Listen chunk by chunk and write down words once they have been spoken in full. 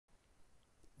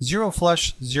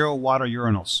ZeroFlush Zero Water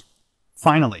Urinals.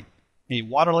 Finally, a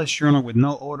waterless urinal with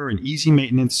no odor and easy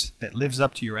maintenance that lives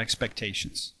up to your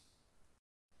expectations.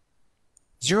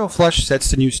 ZeroFlush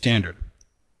sets the new standard.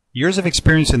 Years of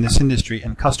experience in this industry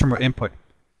and customer input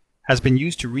has been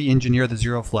used to re-engineer the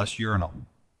ZeroFlush urinal.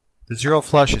 The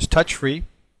ZeroFlush is touch-free,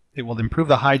 it will improve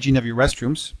the hygiene of your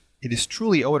restrooms, it is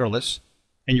truly odorless,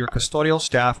 and your custodial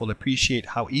staff will appreciate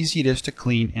how easy it is to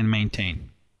clean and maintain.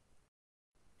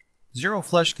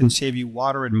 ZeroFlush can save you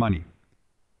water and money.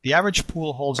 The average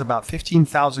pool holds about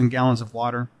 15,000 gallons of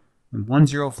water, and one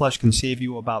ZeroFlush can save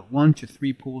you about 1 to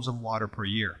 3 pools of water per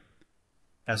year.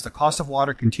 As the cost of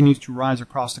water continues to rise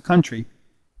across the country,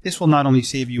 this will not only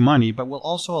save you money, but will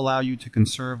also allow you to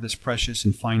conserve this precious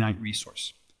and finite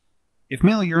resource. If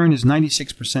male urine is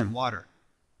 96% water,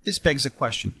 this begs the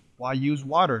question, why use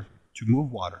water to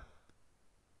move water?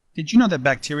 Did you know that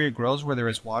bacteria grows where there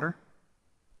is water?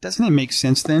 Doesn't it make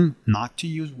sense then not to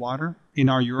use water in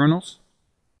our urinals?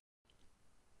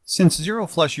 Since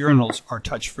ZeroFlush urinals are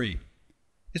touch-free,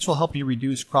 this will help you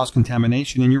reduce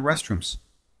cross-contamination in your restrooms.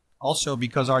 Also,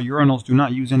 because our urinals do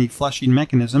not use any flushing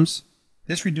mechanisms,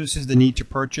 this reduces the need to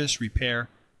purchase, repair,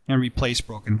 and replace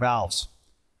broken valves.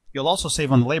 You'll also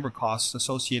save on the labor costs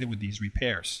associated with these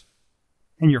repairs.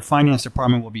 And your finance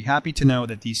department will be happy to know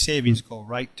that these savings go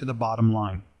right to the bottom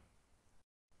line.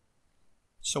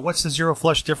 So what's the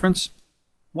ZeroFlush difference?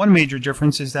 One major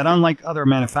difference is that unlike other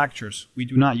manufacturers, we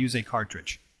do not use a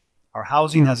cartridge. Our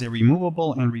housing has a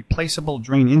removable and replaceable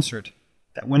drain insert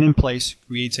that, when in place,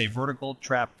 creates a vertical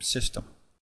trap system.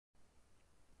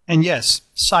 And yes,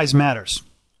 size matters.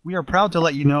 We are proud to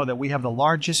let you know that we have the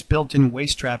largest built-in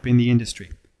waste trap in the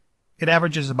industry. It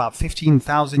averages about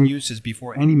 15,000 uses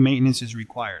before any maintenance is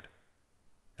required.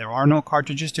 There are no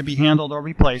cartridges to be handled or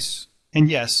replaced, and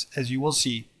yes, as you will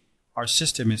see, our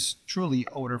system is truly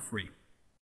odor-free.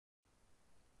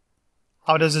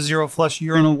 How does a ZeroFlush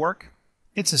urinal work?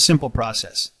 It's a simple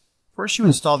process. First you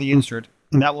install the insert,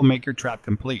 and that will make your trap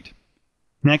complete.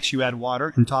 Next you add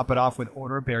water and top it off with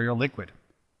odor barrier liquid.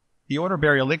 The odor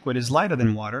barrier liquid is lighter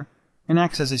than water and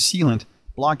acts as a sealant,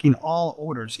 blocking all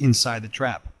odors inside the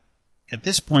trap. At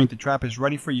this point the trap is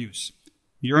ready for use.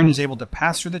 Urine is able to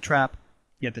pass through the trap,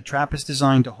 yet the trap is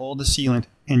designed to hold the sealant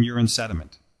and urine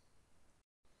sediment.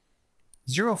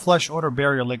 ZeroFlush odor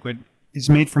barrier liquid is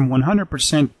made from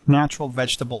 100% natural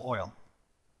vegetable oil.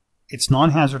 It's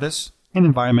non-hazardous and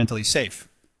environmentally safe.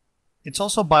 It's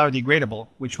also biodegradable,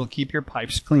 which will keep your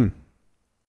pipes clean.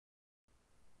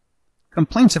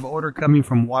 Complaints of odor coming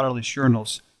from waterless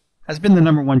urinals has been the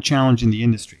 #1 challenge in the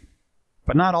industry.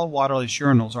 But not all waterless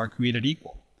urinals are created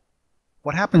equal.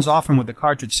 What happens often with the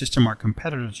cartridge system our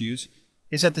competitors use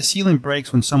is that the sealant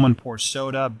breaks when someone pours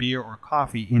soda, beer, or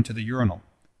coffee into the urinal.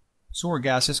 Sewer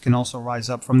gases can also rise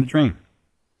up from the drain.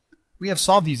 We have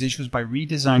solved these issues by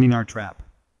redesigning our trap.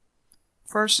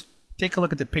 First, take a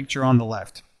look at the picture on the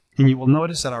left, and you will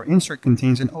notice that our insert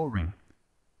contains an O-ring.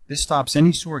 This stops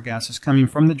any sewer gases coming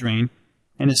from the drain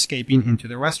and escaping into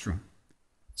the restroom.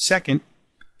 Second,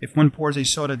 if one pours a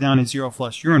soda down a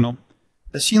ZeroFlush urinal,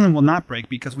 the sealant will not break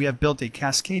because we have built a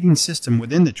cascading system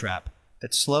within the trap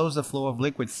that slows the flow of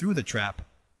liquid through the trap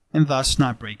and thus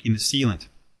not breaking the sealant.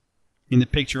 In the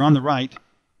picture on the right,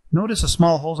 notice the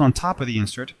small holes on top of the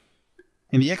insert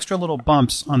and the extra little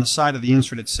bumps on the side of the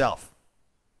insert itself.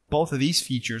 Both of these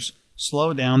features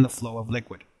slow down the flow of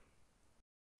liquid.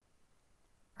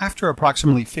 After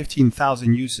approximately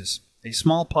 15,000 uses, a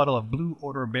small puddle of blue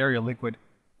odor barrier liquid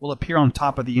will appear on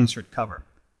top of the insert cover.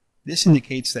 This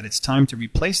indicates that it's time to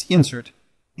replace the insert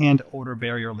and odor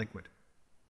barrier liquid.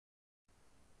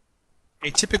 A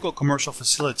typical commercial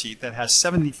facility that has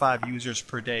 75 users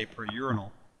per day per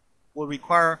urinal will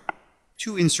require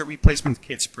 2 insert replacement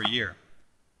kits per year.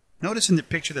 Notice in the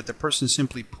picture that the person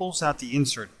simply pulls out the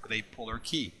insert with a puller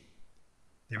key.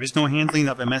 There is no handling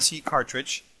of a messy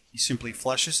cartridge. He simply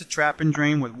flushes the trap and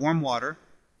drain with warm water,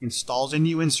 installs a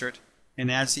new insert, and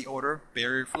adds the odor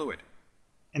barrier fluid.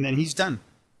 And then he's done.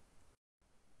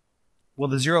 Will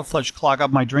the ZeroFlush clog up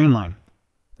my drain line?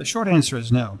 The short answer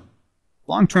is no.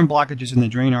 Long-term blockages in the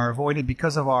drain are avoided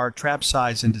because of our trap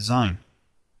size and design.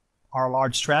 Our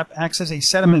large trap acts as a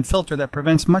sediment filter that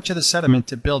prevents much of the sediment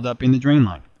to build up in the drain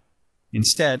line.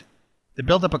 Instead, the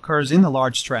buildup occurs in the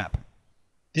large trap.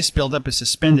 This buildup is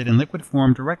suspended in liquid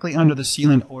form directly under the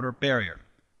sealant odor barrier.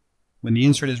 When the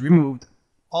insert is removed,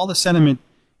 all the sediment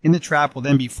in the trap will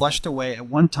then be flushed away at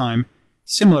one time,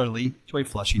 similarly to a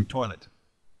flushing toilet.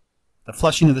 The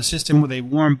flushing of the system with a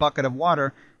warm bucket of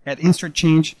water at insert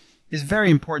change is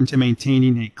very important to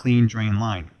maintaining a clean drain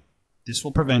line. This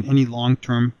will prevent any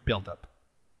long-term buildup.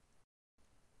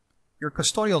 Your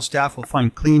custodial staff will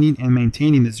find cleaning and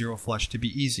maintaining the ZeroFlush to be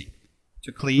easy.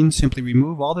 To clean, simply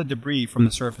remove all the debris from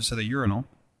the surface of the urinal,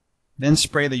 then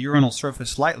spray the urinal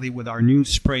surface lightly with our new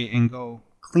Spray and Go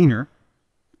cleaner.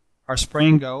 Our Spray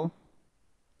and Go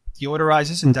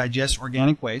deodorizes and digests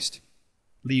organic waste,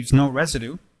 leaves no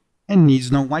residue, and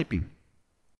needs no wiping.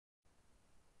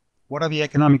 What are the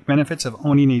economic benefits of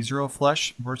owning a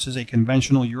ZeroFlush versus a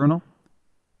conventional urinal?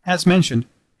 As mentioned,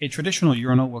 a traditional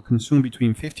urinal will consume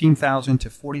between 15,000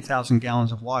 to 40,000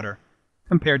 gallons of water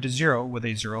compared to zero with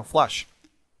a ZeroFlush.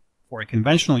 For a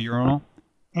conventional urinal,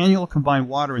 annual combined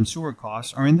water and sewer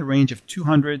costs are in the range of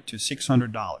 $200 to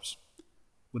 $600.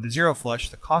 With the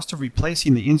ZeroFlush, the cost of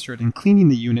replacing the insert and cleaning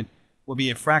the unit will be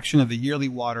a fraction of the yearly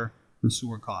water and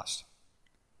sewer cost.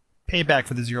 Payback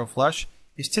for the ZeroFlush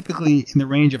is typically in the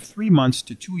range of 3 months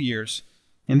to 2 years,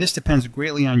 and this depends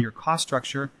greatly on your cost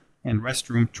structure and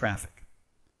restroom traffic.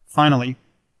 Finally,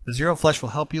 the ZeroFlush will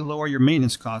help you lower your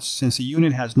maintenance costs since the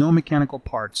unit has no mechanical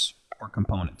parts or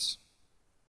components.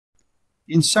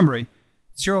 In summary,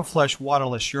 ZeroFlush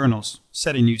waterless urinals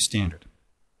set a new standard.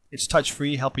 It's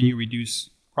touch-free, helping you reduce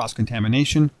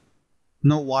cross-contamination.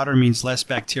 No water means less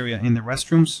bacteria in the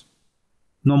restrooms.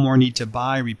 No more need to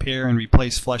buy, repair, and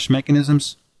replace flush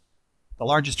mechanisms. The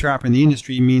largest trapper in the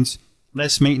industry means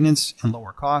less maintenance and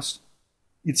lower costs.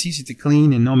 It's easy to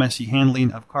clean and no messy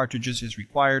handling of cartridges is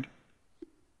required.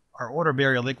 Our odor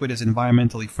barrier liquid is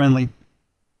environmentally friendly.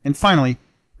 And finally,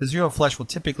 the ZeroFlush will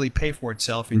typically pay for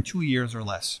itself in 2 years or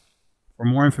less. For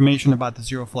more information about the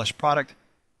ZeroFlush product,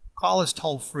 call us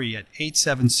toll-free at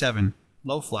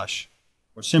 877-LOW-FLUSH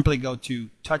or simply go to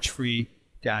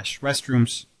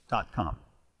touchfree-restrooms.com.